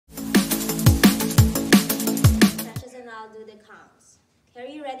Are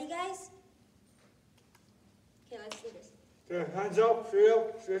you ready, guys? Okay, let's do this. Okay, hands up, straight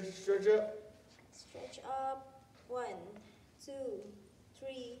up, stretch up. Stretch up. 1, 2,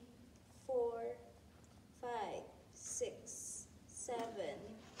 3, 4, 5, 6, 7,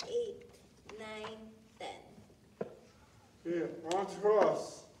 8, 9, 10. Okay, arms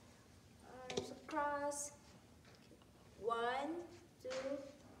across. Arms across. 1, 2,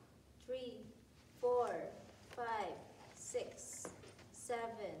 3, 4, 5, 6, 7,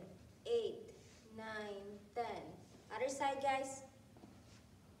 8, 9, 10. Other side, guys.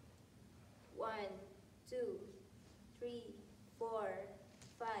 1, 2, 3, 4,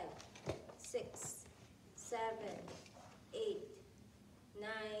 5, 6, 7, 8, 9,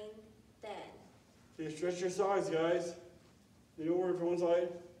 10. Okay, stretch your sides, guys. Lean over to one side.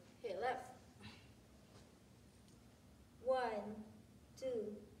 Okay, left. 1, 2,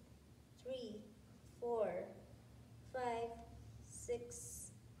 3, 4, 5,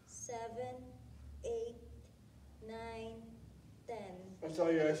 6, 7, 8, 9, 10. That's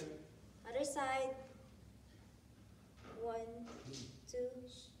all, guys. Other side. 1, 2,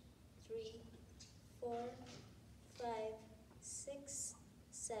 3, 4, 5, 6,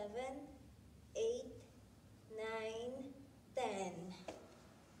 7, 8, 9, 10.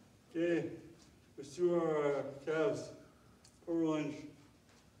 Okay, let's do our calves. Forward lunge.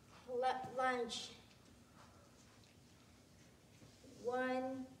 Lunge.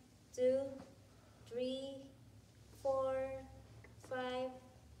 1, 2, 3, 4, 5,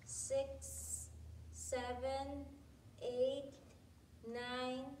 6, 7, 8,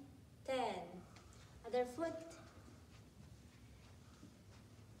 9, 10. Other foot.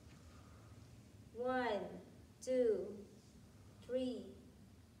 1, 2, 3,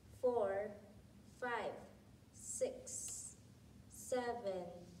 4, 5, 6, 7,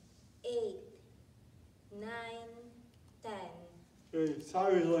 8, 9, 10. Okay,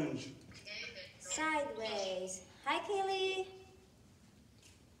 sideways lunge. Sideways. Hi, Kaylee.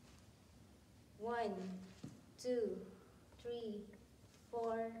 1, 2, 3,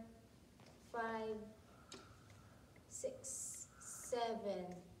 4, 5, 6,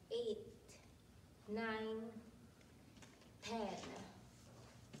 7, 8, 9, 10.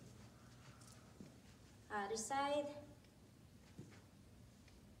 Other side.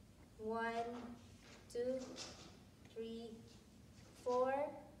 1, 2, 3, 4,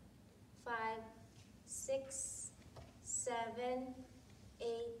 5, 6, 7, 8,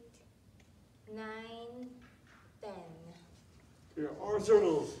 9, 10. Okay, arm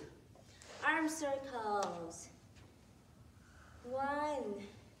circles. Arm circles. 1,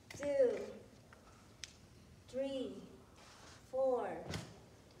 2, 3, 4,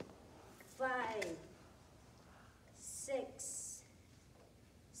 5, 6,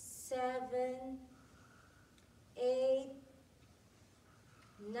 7, 8,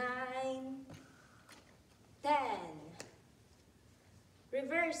 9, 10.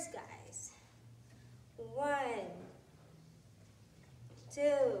 Reverse, guys. 1,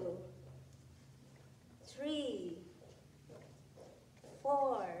 2, 3,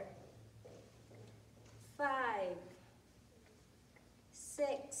 4, 5,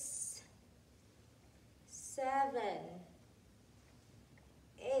 6, 7,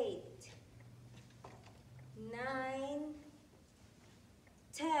 8, 9,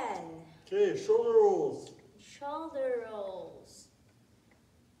 10. Okay, shoulder rolls. Shoulder rolls.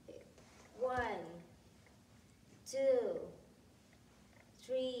 1, 2,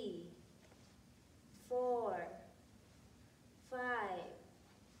 3, 4, 5,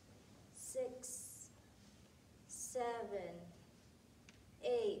 6, 7,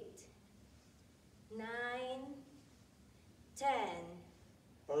 8, 9, 10.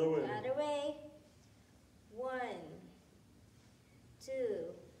 Other way. The other way. 1,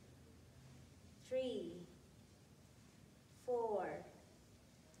 2, 3, 4,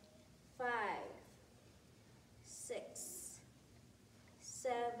 5, 6,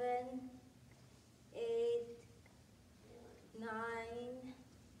 7, 8, 9,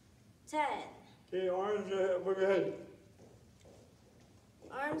 10. Okay, arms above your head.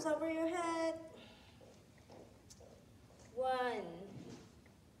 Arms over your head. 1,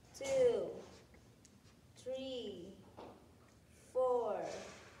 2, 3, 4,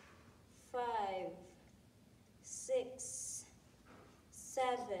 5, 6,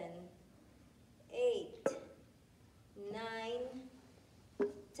 7, 8, 9,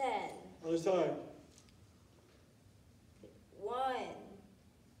 10. Other side. 1,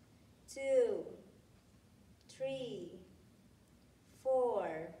 2, 3,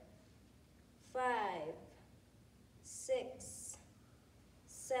 4, 5, 6,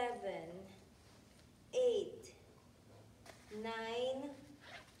 7, 8, 9,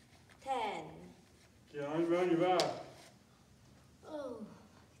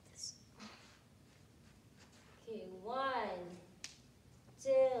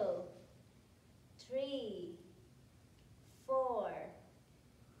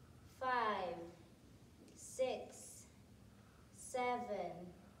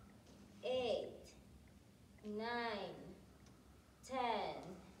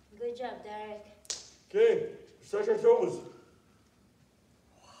 Good job, Derek. Okay, stretch our toes.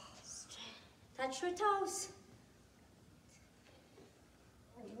 Touch your toes.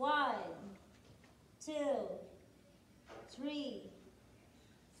 1, 2, 3,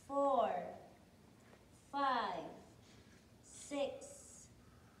 4, 5, 6,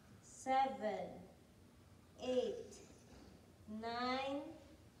 7, 8, 9,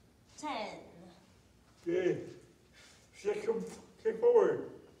 10. Okay, kick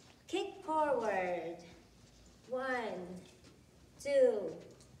forward. Kick forward. 1, 2,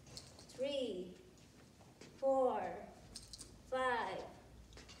 3, 4, 5,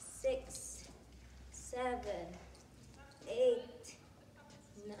 6, 7, 8,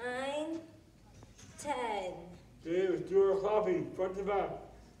 9, 10. Okay, let's do our clapping, front to back.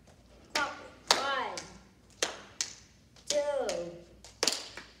 1, 2,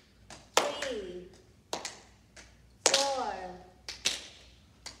 3, 4,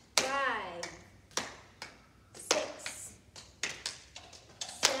 5, 6,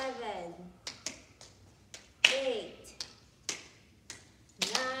 7, 8,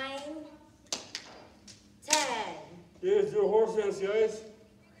 9, 10. Okay, let's do a horse dance, guys.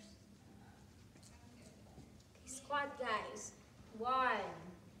 Squat, guys. 1,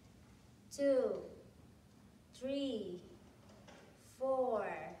 2, 3, 4,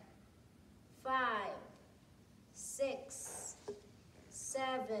 5, 6,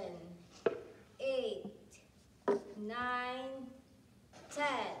 7, 8, 9, 10.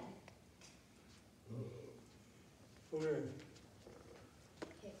 Okay,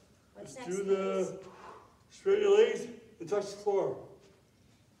 Okay, what's let's next? do the straight your legs and touch the floor.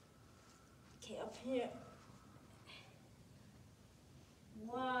 Okay, up here.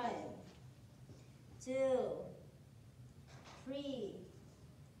 1, 2, 3,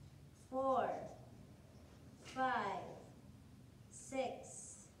 4, 5,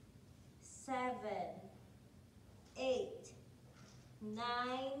 6, 7, 8, 9,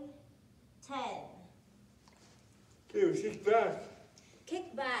 10. Okay, we kick back.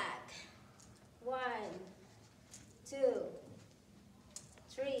 Kick back. 1, 2,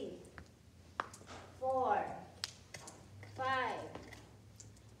 3, 4, 5,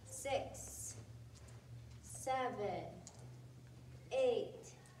 6, 7, 8,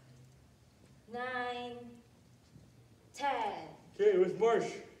 9, 10. Okay, let's march.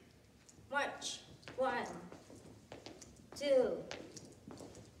 March. 1, 2,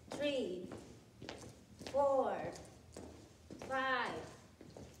 3, 4, 5,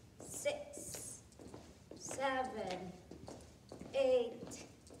 6, 7, 8,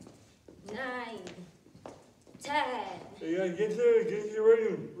 9, 10. Hey, guys, get to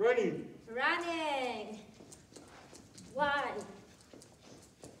running. Running. 1,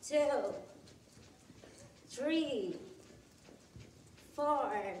 2, 3,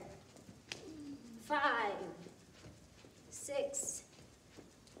 4, 5, 6,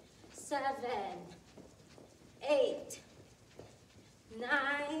 7, 8,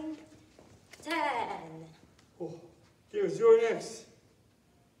 9, 10. Oh, okay, let's do it next.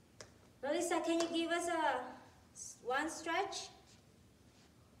 Melissa, can you give us one stretch?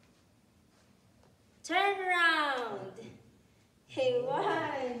 Turn around. Hey,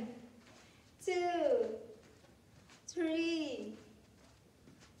 1, 2, 3,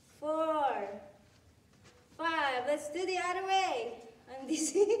 4, 5. Let's do the other way. I'm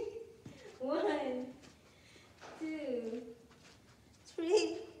dizzy. 1, 2,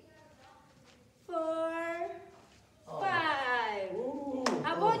 3, 4, 5. Ooh.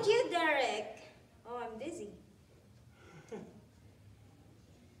 How about you, Derek? Oh, I'm dizzy.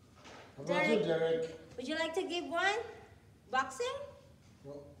 How about you, Derek? Would you like to give one? Boxing?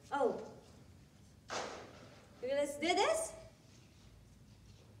 No. Oh. Okay, let's do this?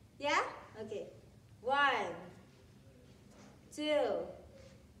 Yeah? Okay. 1, 2,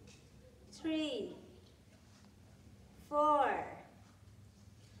 3, 4,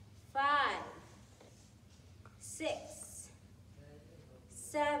 5, 6,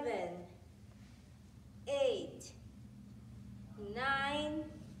 7, 8, 9,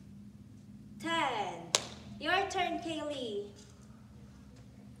 10. Your turn, Kaylee.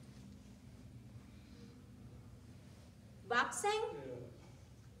 Boxing? Yeah.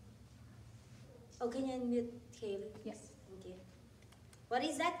 Oh, can you unmute Kaylee? Yes. Thank you. What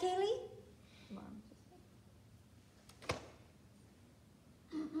is that, Kaylee?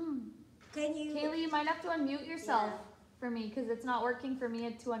 Can you? Kaylee, you might have to unmute yourself Yeah. for me because it's not working for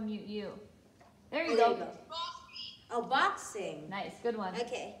me to unmute you. There Oh, you there go. you go. Oh, boxing. Nice, good one.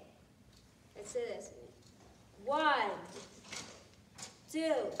 Okay. Let's do this. 1,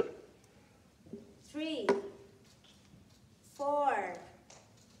 2, 3, 4,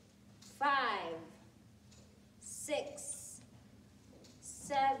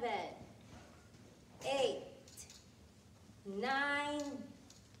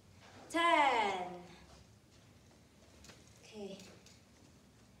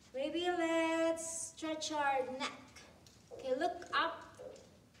 Stretch our neck. Okay, look up.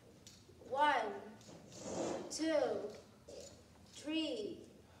 1, 2, 3,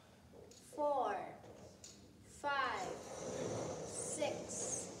 4, 5,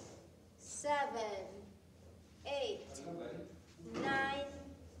 6, 7, 8, 9,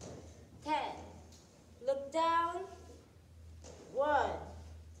 10. Look down. 1,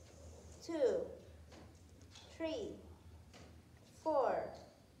 2, 3, 4,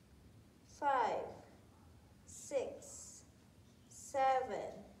 5, 6, 7,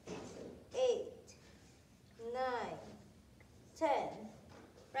 8, 9, 10.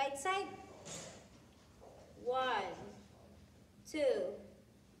 Right side. 1, 2,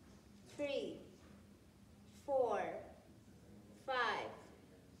 3, 4, 5,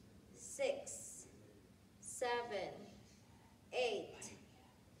 6, 7, 8,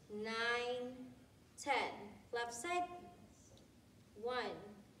 9, 10. Left side. 1,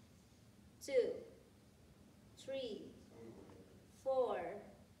 2, 3, 4,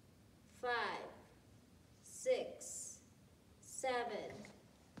 5, 6, 7,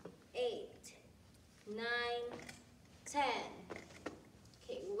 8, 9, 10.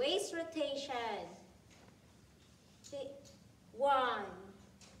 Okay, waist rotation. Okay, 1,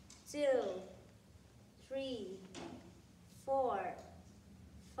 2, 3, 4,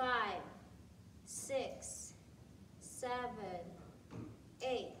 5, 6, 7,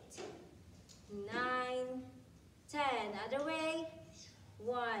 8, 9, 10. Other way.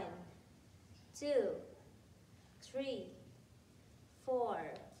 1, 2, 3,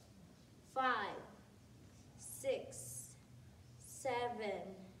 4, 5, 6, 7,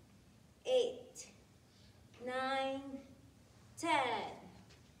 8, 9, 10.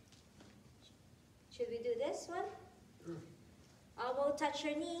 Should we do this one? Elbow touch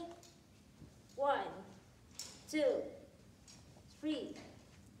your knee. 1, 2, 3,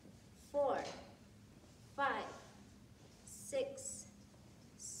 4, 5, 6,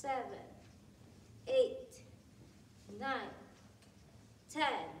 7, 8, 9, 10.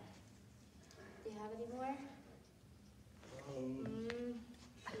 Do you have any more?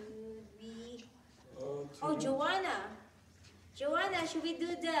 Should we? Oh, Joanna. Joanna, should we do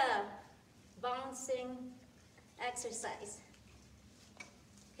the bouncing exercise?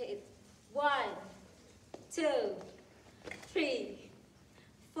 Okay, 1, 2, 3,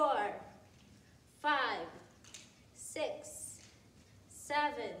 4, 5, 6,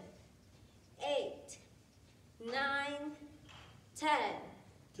 7, 8, 9, 10.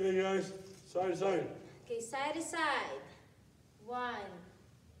 Okay, guys, side to side. Okay, side to side. 1,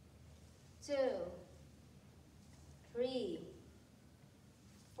 2, 3,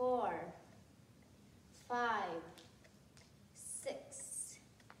 4, 5, 6,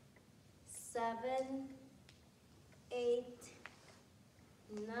 7, 8,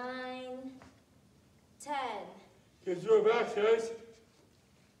 9, 10. Okay, do it back, guys.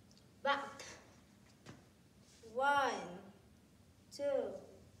 Back. 1, 2,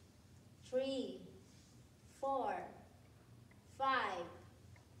 3, 4, 5,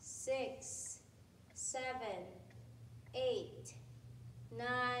 6, 7, 8,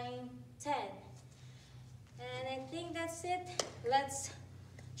 9, 10. And I think that's it. Let's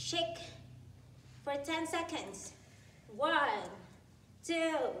shake for 10 seconds. 1,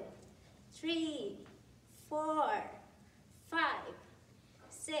 2, 3, 4, 5,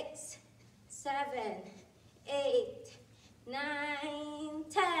 6, 7, 8, 9,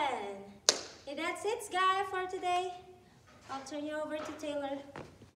 10. Okay, that's it, guys, for today. I'll turn you over to Taylor.